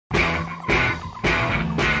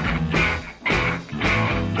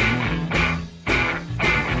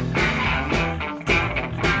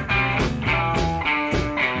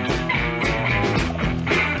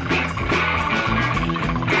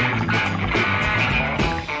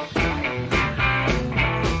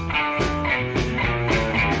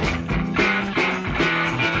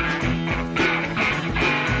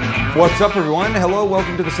What's up, everyone? Hello,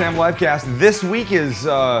 welcome to the Sam Livecast. This week is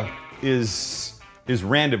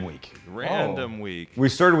random week. Random week. We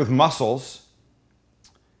started with mussels,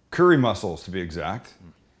 curry mussels to be exact.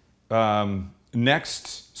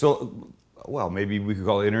 Next, maybe we could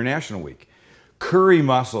call it International Week. Curry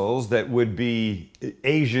mussels that would be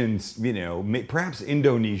Asian, perhaps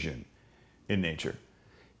Indonesian in nature.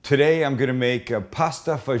 Today I'm going to make a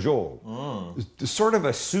pasta fagioli, sort of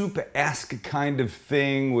a soup-esque kind of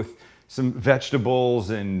thing with some vegetables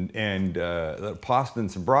and pasta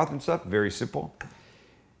and some broth and stuff. Very simple.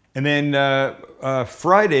 And then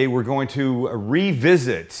Friday we're going to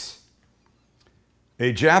revisit one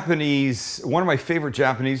of my favorite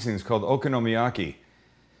Japanese things called okonomiyaki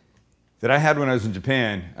that I had when I was in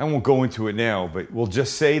Japan. I won't go into it now, but we'll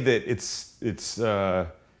just say that it's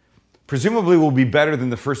presumably will be better than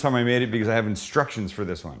the first time I made it because I have instructions for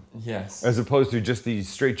this one. Yes. As opposed to just the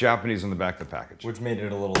straight Japanese on the back of the package. Which made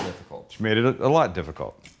it a little difficult. Which made it a lot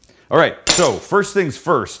difficult. All right, so first things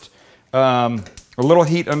first. A little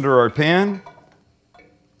heat under our pan.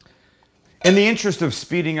 In the interest of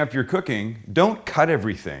speeding up your cooking, don't cut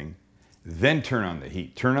everything, then turn on the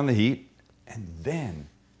heat. Turn on the heat, and then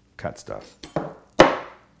cut stuff.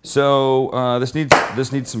 So this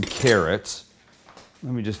needs some carrots.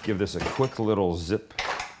 Let me just give this a quick little zip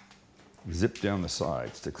down the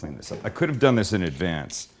sides to clean this up. I could have done this in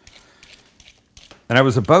advance. And I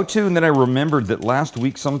was about to, and then I remembered that last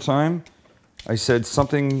week sometime, I said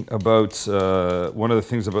something about one of the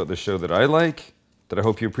things about the show that I like, that I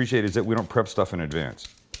hope you appreciate, is that we don't prep stuff in advance.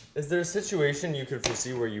 Is there a situation you could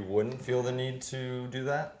foresee where you wouldn't feel the need to do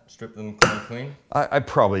that? Strip them clean? I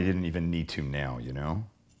probably didn't even need to now,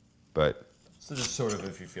 but... So just sort of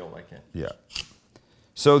if you feel like it. Yeah.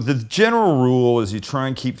 So the general rule is you try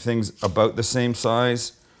and keep things about the same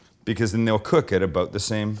size because then they'll cook at about the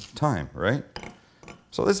same time, right?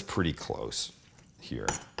 So that's pretty close here,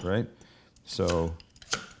 right? So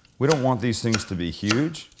we don't want these things to be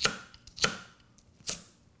huge.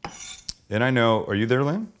 And I know, are you there,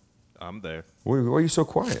 Lynn? I'm there. Why are you so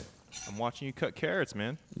quiet? I'm watching you cut carrots,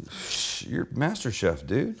 man. You're master chef,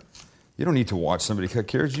 dude. You don't need to watch somebody cut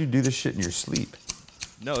carrots. You do this shit in your sleep.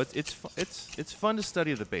 No, it's fun to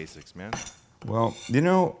study the basics, man. Well,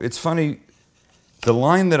 it's funny. The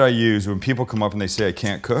line that I use when people come up and they say I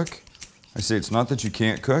can't cook, I say it's not that you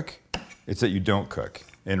can't cook, it's that you don't cook.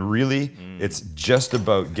 And really, it's just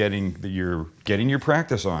about getting your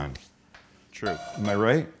practice on. True. Am I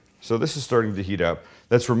right? So this is starting to heat up.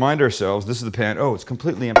 Let's remind ourselves, this is the pan. Oh, it's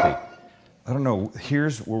completely empty. I don't know.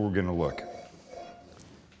 Here's where we're going to look.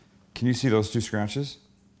 Can you see those two scratches?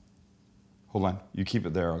 Hold on. You keep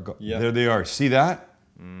it there. I'll go. Yep. There they are. See that?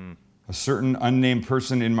 A certain unnamed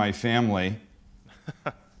person in my family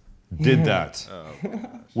did that.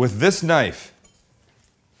 With this knife.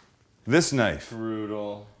 This knife.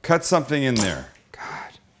 Brutal. Cut something in there.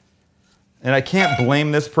 God. And I can't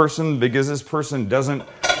blame this person because this person doesn't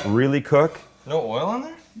really cook. No oil on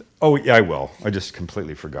there? Oh, yeah, I will. I just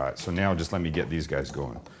completely forgot. So now just let me get these guys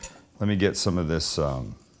going. Let me get some of this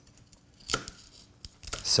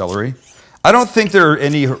celery. I don't think there are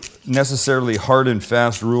any necessarily hard and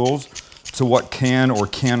fast rules to what can or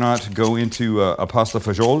cannot go into a pasta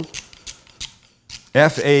fagioli.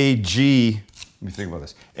 F-A-G, let me think about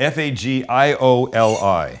this. F-A-G-I-O-L-I.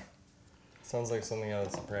 Sounds like something out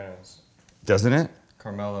of The Sopranos. Doesn't it?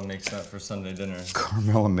 Carmela makes that for Sunday dinner.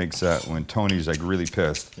 Carmela makes that when Tony's like really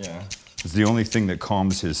pissed. Yeah. It's the only thing that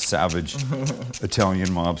calms his savage Italian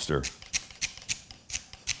mobster.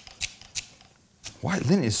 Why?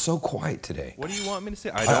 Lynn is so quiet today. What do you want me to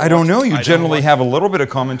say? I don't know. You generally have a little bit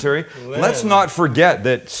of commentary. Lynn. Let's not forget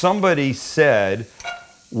that somebody said,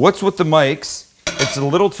 what's with the mics? It's a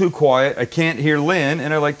little too quiet. I can't hear Lynn,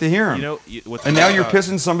 and I like to hear him. And now you're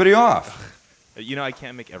pissing somebody off. I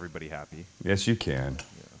can't make everybody happy. Yes, you can.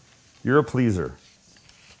 Yeah. You're a pleaser.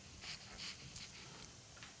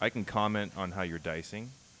 I can comment on how you're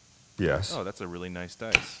dicing. Yes. Oh, that's a really nice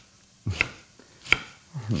dice.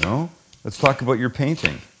 No. Let's talk about your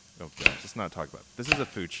painting. Oh, gosh. Let's not talk about it. This is a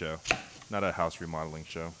food show, not a house remodeling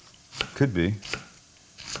show. Could be.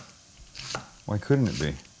 Why couldn't it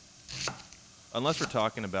be? Unless we're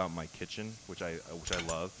talking about my kitchen, which I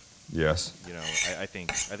love. Yes. I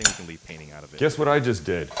think we can leave painting out of it. Guess what I just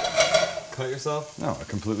did? Cut yourself? No, I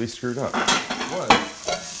completely screwed up. What?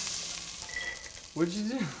 What'd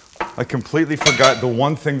you do? I completely forgot the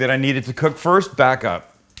one thing that I needed to cook first. Back up.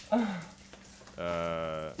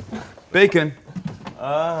 Bacon.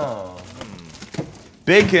 Oh.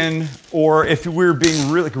 Bacon, or if we were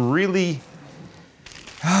being really...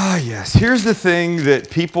 yes. Here's the thing that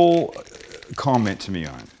people comment to me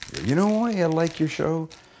on. You know why I like your show?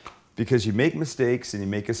 because you make mistakes and you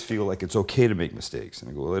make us feel like it's okay to make mistakes. And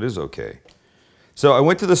I go, well, it is okay. So I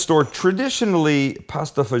went to the store. Traditionally,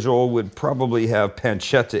 pasta fagioli would probably have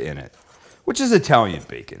pancetta in it, which is Italian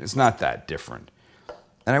bacon. It's not that different.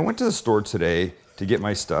 And I went to the store today to get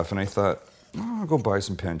my stuff, and I thought, oh, I'll go buy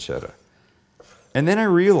some pancetta. And then I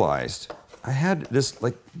realized I had this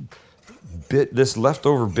this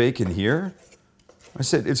leftover bacon here. I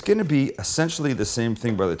said, it's going to be essentially the same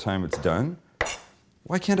thing by the time it's done.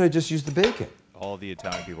 Why can't I just use the bacon? All the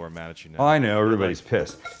Italian people are mad at you now. Oh, I know, everybody's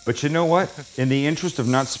pissed. But you know what? In the interest of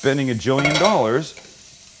not spending $1 jillion,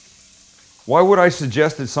 why would I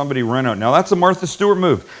suggest that somebody run out? Now, that's a Martha Stewart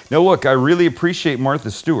move. Now, look, I really appreciate Martha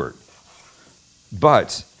Stewart.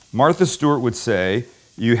 But Martha Stewart would say,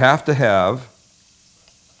 you have to have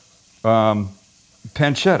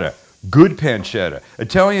pancetta, good pancetta,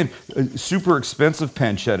 Italian, super expensive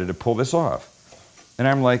pancetta to pull this off. And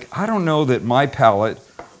I'm like, I don't know that my palate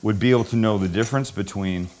would be able to know the difference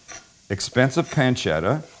between expensive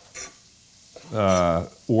pancetta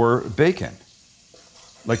or bacon,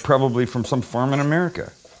 like probably from some farm in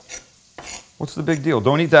America. What's the big deal?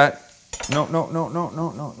 Don't eat that. No,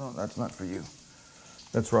 that's not for you.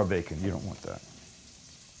 That's raw bacon. You don't want that.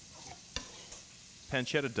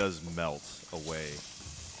 Pancetta does melt away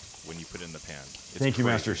when you put it in the pan. It's Thank you,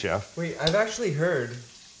 crazy. Master Chef. Wait, I've actually heard.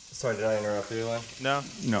 Sorry, did I interrupt you, Len? No.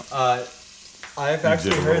 No. I've You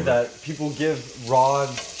actually did a heard little that people give raw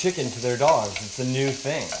chicken to their dogs. It's a new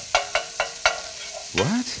thing.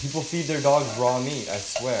 What? People feed their dogs raw meat, I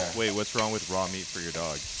swear. Wait, what's wrong with raw meat for your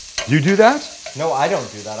dog? You do that? No, I don't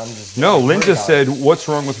do that. I'm just. No, I've Lynn heard just about said, it. what's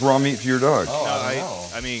wrong with raw meat for your dog? Oh, No, I don't know.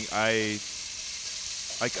 I mean, I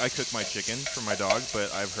cook my chicken for my dog,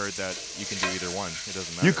 but I've heard that you can do either one. It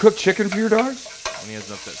doesn't matter. You cook chicken for your dogs? When he has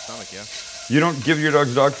an upset stomach, yeah. You don't give your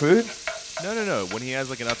dog's dog food? No. When he has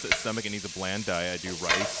like an upset stomach and needs a bland diet, I do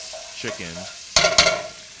rice, chicken,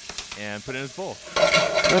 and put it in his bowl.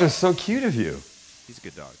 That is so cute of you. He's a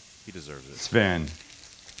good dog. He deserves it. Sven.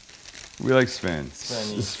 We like Sven.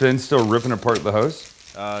 Svenny. Is Sven still ripping apart the house?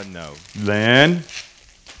 No. Lynn?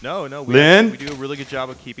 No. Lynn? We do a really good job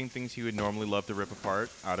of keeping things he would normally love to rip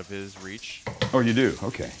apart out of his reach. Oh, you do?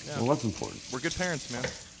 Okay. Yeah. Well, that's important. We're good parents, man.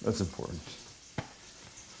 That's important.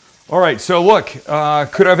 All right, so look, could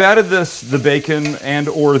I have added the bacon and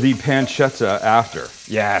or the pancetta after?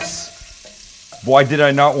 Yes. Why did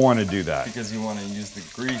I not want to do that? Because you want to use the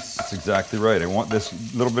grease. That's exactly right. I want this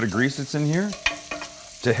little bit of grease that's in here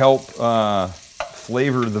to help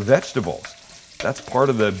flavor the vegetables. That's part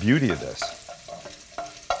of the beauty of this.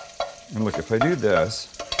 And look, if I do this,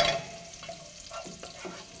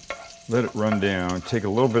 let it run down, take a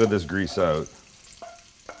little bit of this grease out.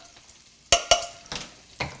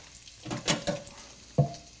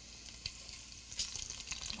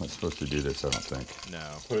 I'm not supposed to do this, I don't think. No.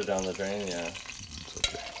 Put it down the drain, yeah. It's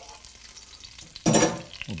okay.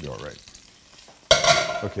 We'll be all right.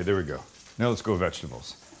 Okay, there we go. Now let's go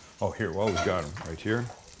vegetables. Oh, here, well, we've got them right here.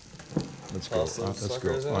 Let's go. Toss those Let's go.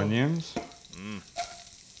 suckers in. Onions.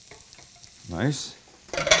 Nice.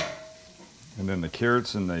 And then the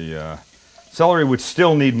carrots and the celery would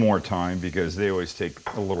still need more time because they always take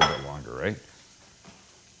a little bit longer, right?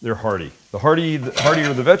 They're hardy. The hardier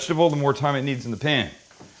the vegetable, the more time it needs in the pan.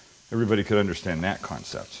 Everybody could understand that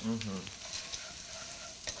concept.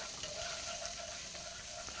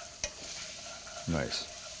 Nice.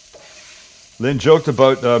 Lynn joked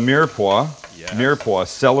about mirepoix. Yes. Mirepoix,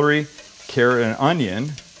 celery, carrot, and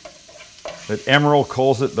onion. That Emerald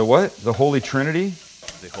calls it the what? The Holy Trinity?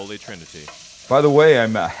 The Holy Trinity. By the way,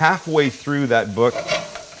 I'm halfway through that book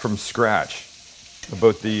from scratch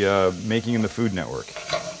about the making in the Food Network.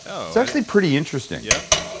 Oh. It's actually pretty interesting. Yeah.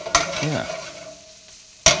 Yeah.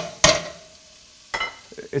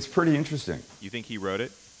 It's pretty interesting. You think he wrote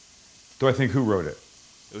it? Do I think who wrote it?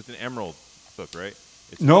 It was an Emerald book, right?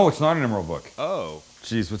 No, it's not an Emerald book. Oh.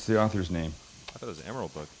 Jeez, what's the author's name? I thought it was an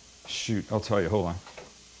Emerald book. Shoot, I'll tell you. Hold on.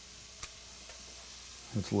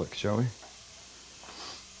 Let's look, shall we?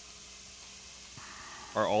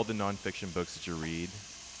 Are all the nonfiction books that you read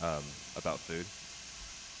about food?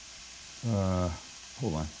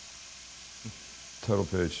 Hold on. Title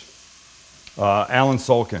page. Alan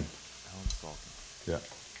Salkin. Alan Salkin. Yeah.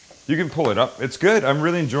 You can pull it up. It's good. I'm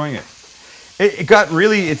really enjoying it. It got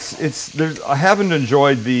really, I haven't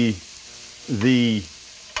enjoyed the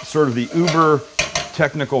sort of the uber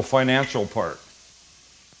technical financial part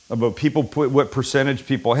about people what percentage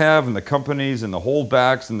people have and the companies and the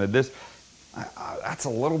holdbacks and the this. That's a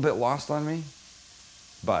little bit lost on me.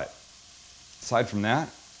 But aside from that,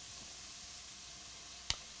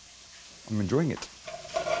 I'm enjoying it.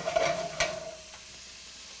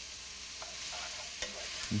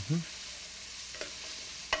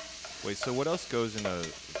 Wait, so what else goes in a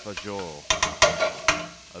fagioli?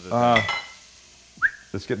 Other than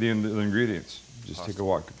Let's get the ingredients. Just Pasta. take a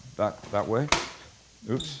walk back that way.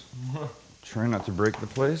 Oops. Try not to break the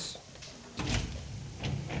place.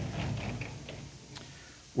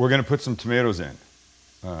 We're going to put some tomatoes in.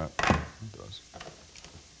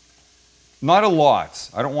 Not a lot.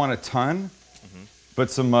 I don't want a ton, but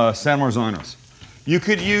some San Marzanos. You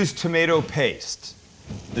could use tomato paste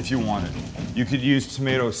if you wanted. You could use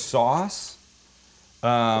tomato sauce.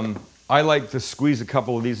 I like to squeeze a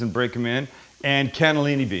couple of these and break them in. And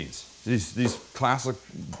cannellini beans. These classic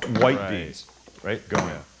white beans. Right? Go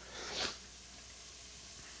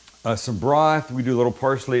in. Some broth. We do a little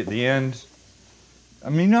parsley at the end. I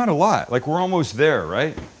mean, not a lot. Like, we're almost there,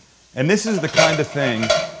 right? And this is the kind of thing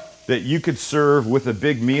that you could serve with a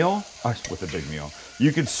big meal.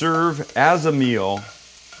 You could serve as a meal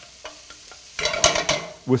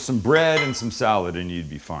with some bread and some salad, and you'd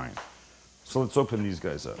be fine. So let's open these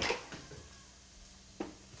guys up.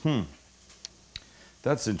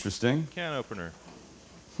 That's interesting. can opener.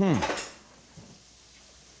 Can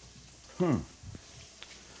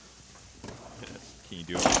you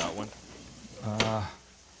do it without one? I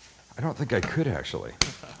don't think I could, actually.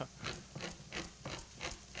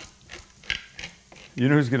 You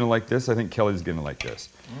know who's going to like this? I think Kelly's going to like this.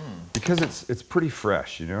 Because it's pretty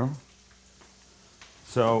fresh, you know?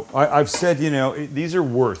 So I've said, you know, these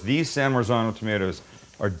San Marzano tomatoes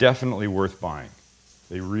are definitely worth buying.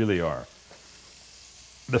 They really are.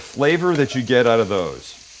 The flavor that you get out of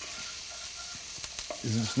those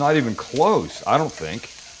is just not even close, I don't think,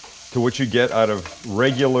 to what you get out of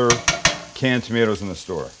regular canned tomatoes in the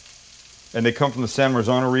store. And they come from the San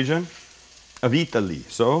Marzano region of Italy.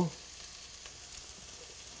 So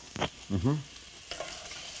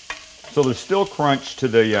there's still crunch to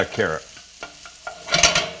the carrot.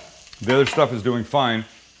 The other stuff is doing fine.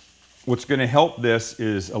 What's going to help this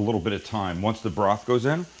is a little bit of time once the broth goes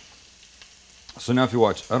in. So now if you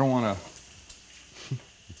watch, I don't want to...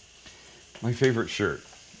 My favorite shirt.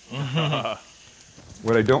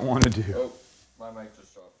 What I don't want to do... Oh, my mic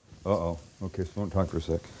just dropped. Uh-oh. Okay, so don't talk for a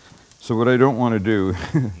sec. So what I don't want to do...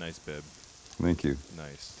 Nice, bib. Thank you.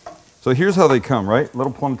 Nice. So here's how they come, right?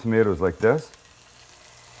 Little plum tomatoes like this.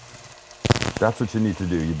 That's what you need to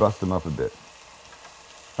do. You bust them up a bit.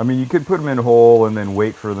 I mean, you could put them in whole and then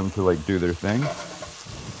wait for them to like do their thing.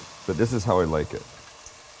 But this is how I like it.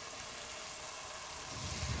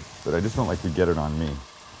 But I just don't like to get it on me.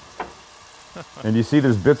 And you see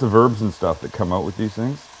there's bits of herbs and stuff that come out with these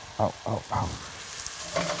things. Ow, ow, ow.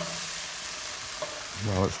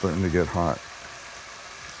 Well, it's starting to get hot.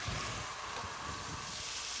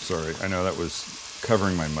 Sorry, I know that was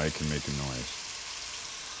covering my mic and making noise.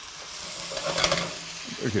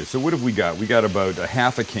 Okay, so what have we got? We got about a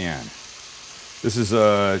half a can. This is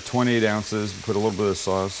 28 ounces. Put a little bit of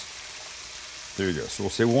sauce. There you go. So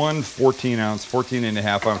we'll say one 14 and a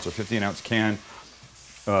half ounce or 15 ounce can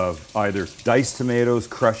of either diced tomatoes,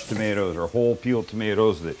 crushed tomatoes, or whole peeled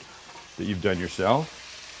tomatoes that you've done yourself.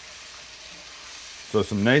 So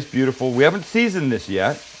some nice, beautiful, we haven't seasoned this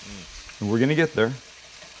yet, and we're gonna get there.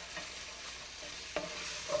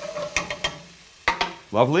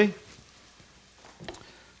 Lovely.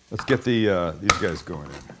 Let's get these guys going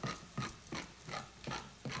in.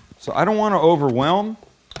 So I don't want to overwhelm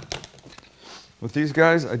with these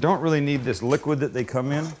guys. I don't really need this liquid that they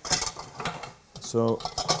come in. So,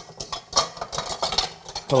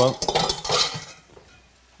 hello.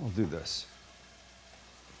 I'll do this.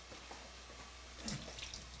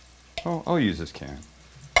 Oh, I'll use this can.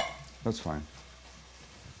 That's fine.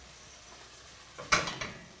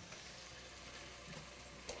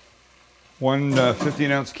 One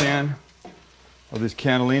 15-ounce can of these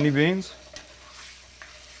cannellini beans.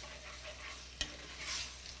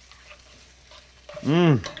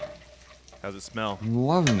 How's it smell? I'm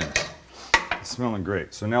loving it. It's smelling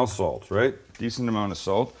great. So now salt, right? Decent amount of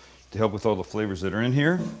salt to help with all the flavors that are in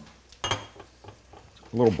here. A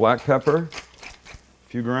little black pepper, a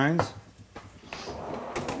few grinds.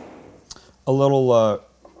 A little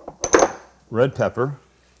red pepper,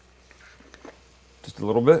 just a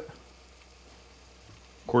little bit.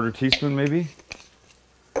 Quarter teaspoon maybe.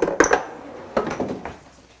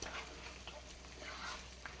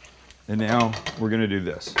 And now we're gonna do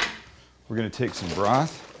this. We're gonna take some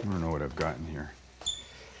broth. I don't know what I've got in here.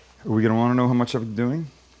 Are we gonna wanna know how much I'm doing?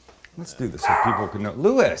 Let's do this so people can know.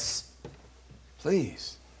 Louis,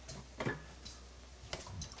 please.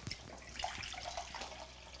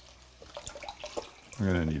 We're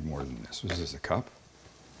gonna need more than this. Was this a cup?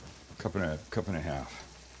 Cup and a half.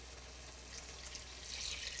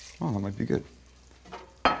 Oh, that might be good.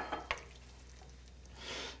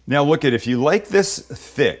 Now look at, if you like this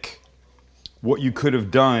thick, what you could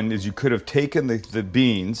have done is you could have taken the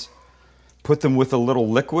beans, put them with a little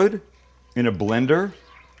liquid in a blender,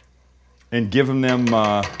 and given them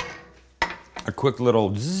a quick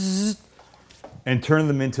little zzz, and turn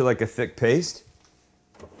them into like a thick paste.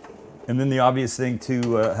 And then the obvious thing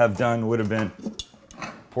to have done would have been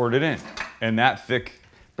poured it in. And that thick,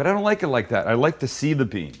 but I don't like it like that. I like to see the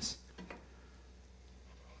beans.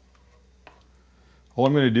 All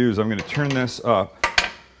I'm going to do is I'm going to turn this up,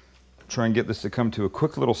 try and get this to come to a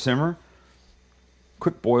quick little simmer,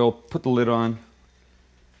 quick boil, put the lid on,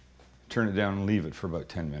 turn it down and leave it for about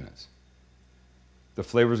 10 minutes. The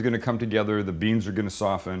flavors are going to come together, the beans are going to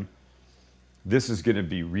soften. This is going to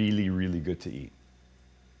be really, really good to eat.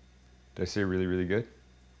 Did I say really, really good?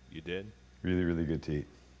 You did. Really, really good to eat.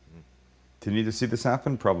 Do you need to see this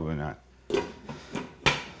happen? Probably not.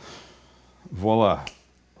 Voila.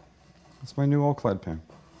 That's my new all-clad pan.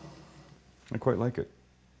 I quite like it.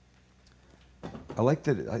 I like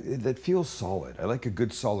that it feels solid. I like a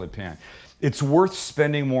good solid pan. It's worth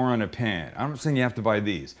spending more on a pan. I'm not saying you have to buy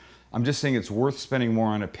these. I'm just saying it's worth spending more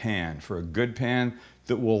on a pan for a good pan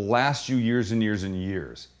that will last you years and years and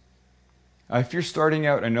years. If you're starting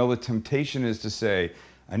out, I know the temptation is to say,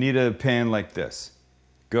 I need a pan like this.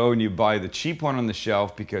 Go and you buy the cheap one on the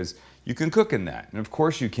shelf because you can cook in that. And of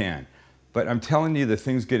course you can. But I'm telling you, the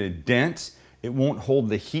thing's going to dent. It won't hold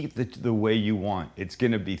the heat the way you want. It's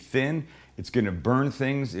going to be thin. It's going to burn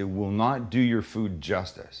things. It will not do your food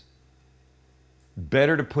justice.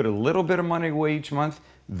 Better to put a little bit of money away each month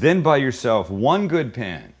than buy yourself one good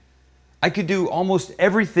pan. I could do almost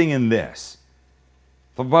everything in this.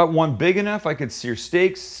 If I bought one big enough, I could sear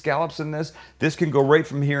steaks, scallops in this. This can go right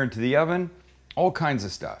from here into the oven. All kinds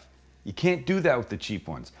of stuff. You can't do that with the cheap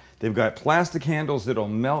ones. They've got plastic handles that'll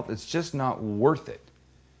melt. It's just not worth it.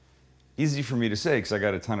 Easy for me to say because I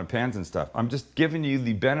got a ton of pans and stuff. I'm just giving you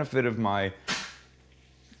the benefit of my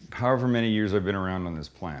however many years I've been around on this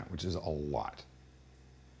plant, which is a lot.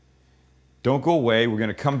 Don't go away. We're going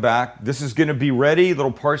to come back. This is going to be ready.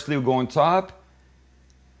 Little parsley will go on top.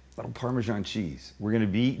 Little Parmesan cheese. We're going to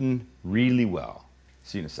be eating really well.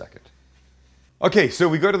 See you in a second. Okay, so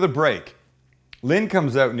we go to the break. Lynn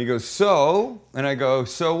comes out and he goes, so? And I go,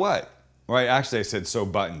 so what? Right, actually I said so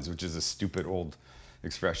buttons, which is a stupid old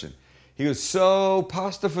expression. He goes, so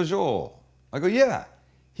pasta fagioli? I go, yeah.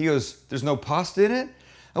 He goes, there's no pasta in it?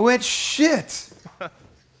 I went, shit.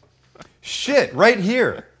 Shit, right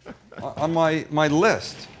here on my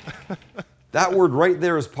list. That word right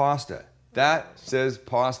there is pasta. That says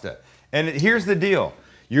pasta. And here's the deal.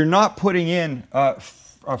 You're not putting in a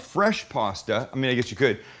fresh pasta. I mean, I guess you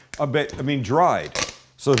could. Dried.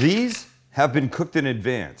 So these have been cooked in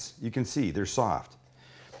advance. You can see they're soft.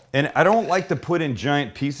 And I don't like to put in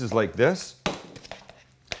giant pieces like this.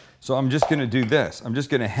 So I'm just going to do this. I'm just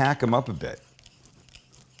going to hack them up a bit.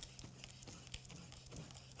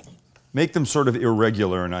 Make them sort of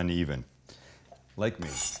irregular and uneven. Like me.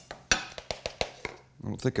 I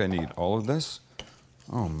don't think I need all of this.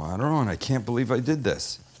 Oh, Maron, I can't believe I did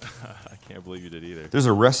this. I can't believe you did either. There's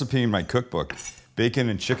a recipe in my cookbook. Bacon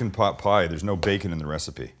and chicken pot pie. There's no bacon in the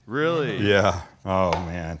recipe. Really? Yeah. Oh,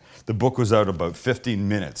 man. The book was out about 15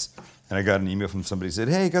 minutes. And I got an email from somebody who said,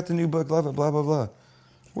 hey, got the new book, love it, blah, blah, blah.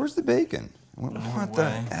 Where's the bacon? I went, what the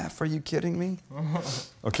F? Are you kidding me?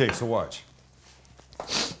 Okay, so watch.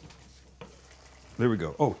 There we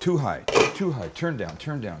go. Oh, too high. Too high. Turn down,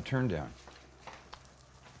 turn down, turn down.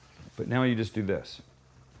 But now you just do this.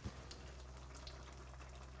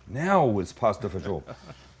 Now it's pasta fagioli.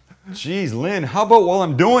 Jeez, Lynn, how about while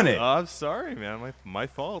I'm doing it? I'm sorry, man. My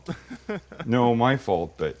fault. No, my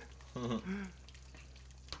fault, but...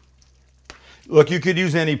 Look, you could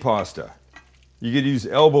use any pasta. You could use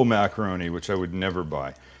elbow macaroni, which I would never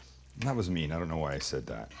buy. That was mean. I don't know why I said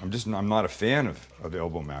that. I'm not a fan of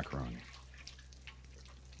elbow macaroni.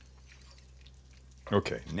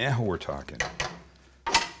 Okay, now we're talking.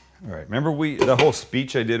 All right, remember the whole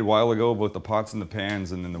speech I did a while ago about the pots and the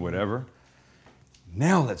pans and then the whatever?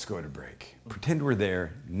 Now let's go to break. Pretend we're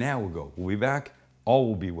there. Now we'll go. We'll be back. All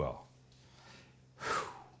will be well.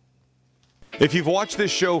 If you've watched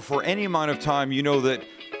this show for any amount of time, you know that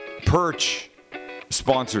Perch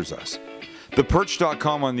sponsors us.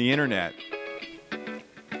 ThePerch.com on the internet.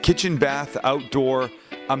 Kitchen, bath, outdoor,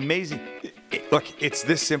 amazing. Look, it's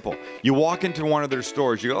this simple. You walk into one of their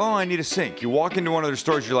stores, you go, oh, I need a sink. You walk into one of their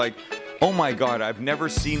stores, you're like, oh my God, I've never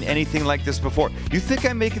seen anything like this before. You think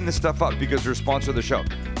I'm making this stuff up because they're a sponsor of the show.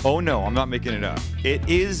 Oh no, I'm not making it up. It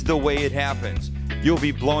is the way it happens. You'll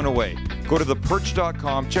be blown away. Go to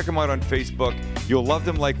theperch.com, check them out on Facebook. You'll love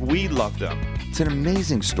them like we love them. It's an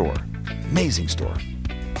amazing store. Amazing store.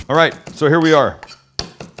 All right, so here we are.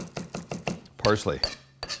 Parsley.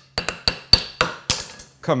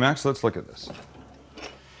 Come, Max, let's look at this.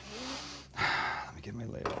 Let me get my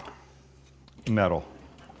ladle. Metal.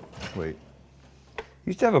 Wait.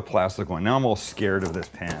 Used to have a plastic one. Now I'm all scared of this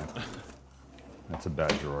pan. That's a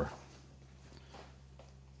bad drawer.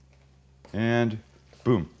 And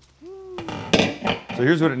boom. So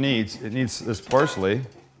here's what it needs. It needs this parsley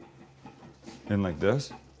in like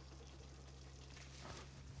this.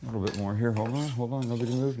 A little bit more here. Hold on, hold on.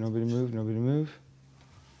 Nobody move, nobody move, nobody move.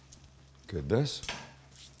 Good, this.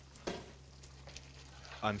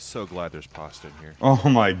 I'm so glad there's pasta in here. Oh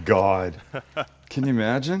my God. Can you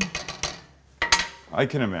imagine? I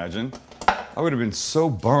can imagine. I would have been so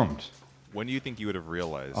bummed. When do you think you would have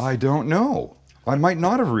realized? I don't know. I might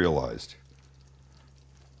not have realized.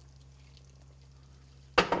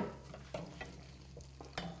 That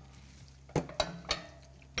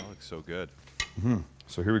looks so good.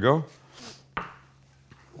 So here we go.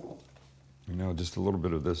 You know, just a little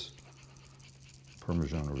bit of this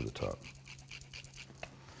Parmesan over the top.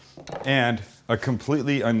 And a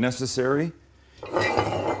completely unnecessary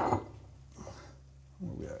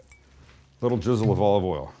little drizzle of olive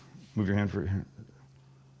oil. Move your hand for here.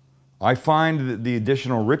 I find that the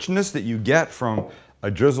additional richness that you get from a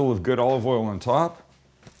drizzle of good olive oil on top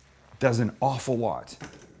does an awful lot.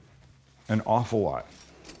 An awful lot.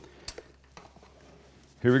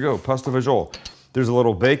 Here we go, pasta fagioli. There's a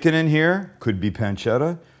little bacon in here, could be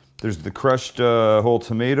pancetta. There's the crushed whole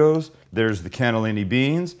tomatoes. There's the cannellini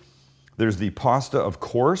beans. There's the pasta, of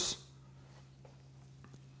course.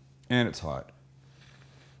 And it's hot.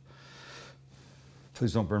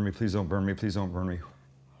 Please don't burn me, please don't burn me, please don't burn me.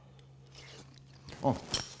 Oh,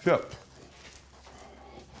 shit.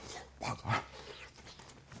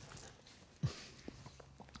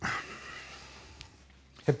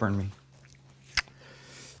 It burned me.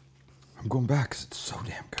 I'm going back because it's so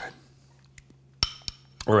damn good.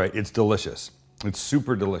 All right, it's delicious. It's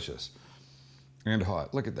super delicious. And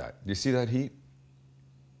hot. Look at that. Do you see that heat?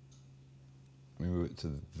 Let me move it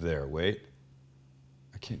to there. Wait.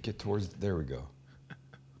 I can't get towards, there we go.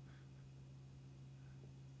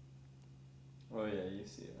 Oh yeah, you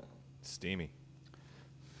see that. Steamy.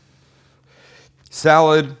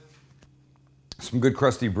 Salad, some good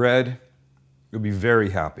crusty bread. You'll be very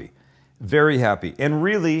happy. Very happy. And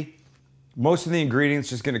really, most of the ingredients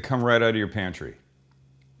just going to come right out of your pantry.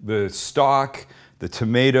 The stock, the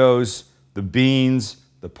tomatoes, the beans,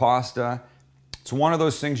 the pasta. It's one of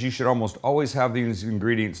those things you should almost always have these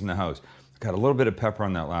ingredients in the house. Got a little bit of pepper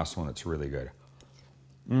on that last one. It's really good.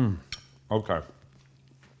 Okay.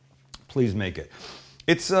 Please make it.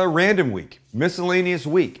 It's a random week, miscellaneous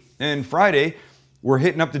week. And Friday, we're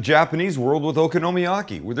hitting up the Japanese world with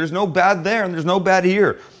okonomiyaki, where there's no bad there and there's no bad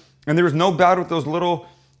here. And there's no bad with those little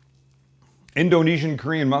Indonesian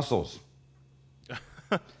Korean mussels.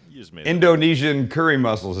 You just made Indonesian curry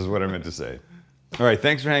mussels is what I meant to say. All right,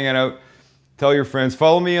 thanks for hanging out. Tell your friends.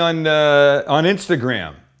 Follow me on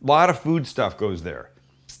Instagram. A lot of food stuff goes there.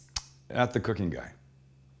 At The Cooking Guy.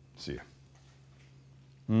 See ya.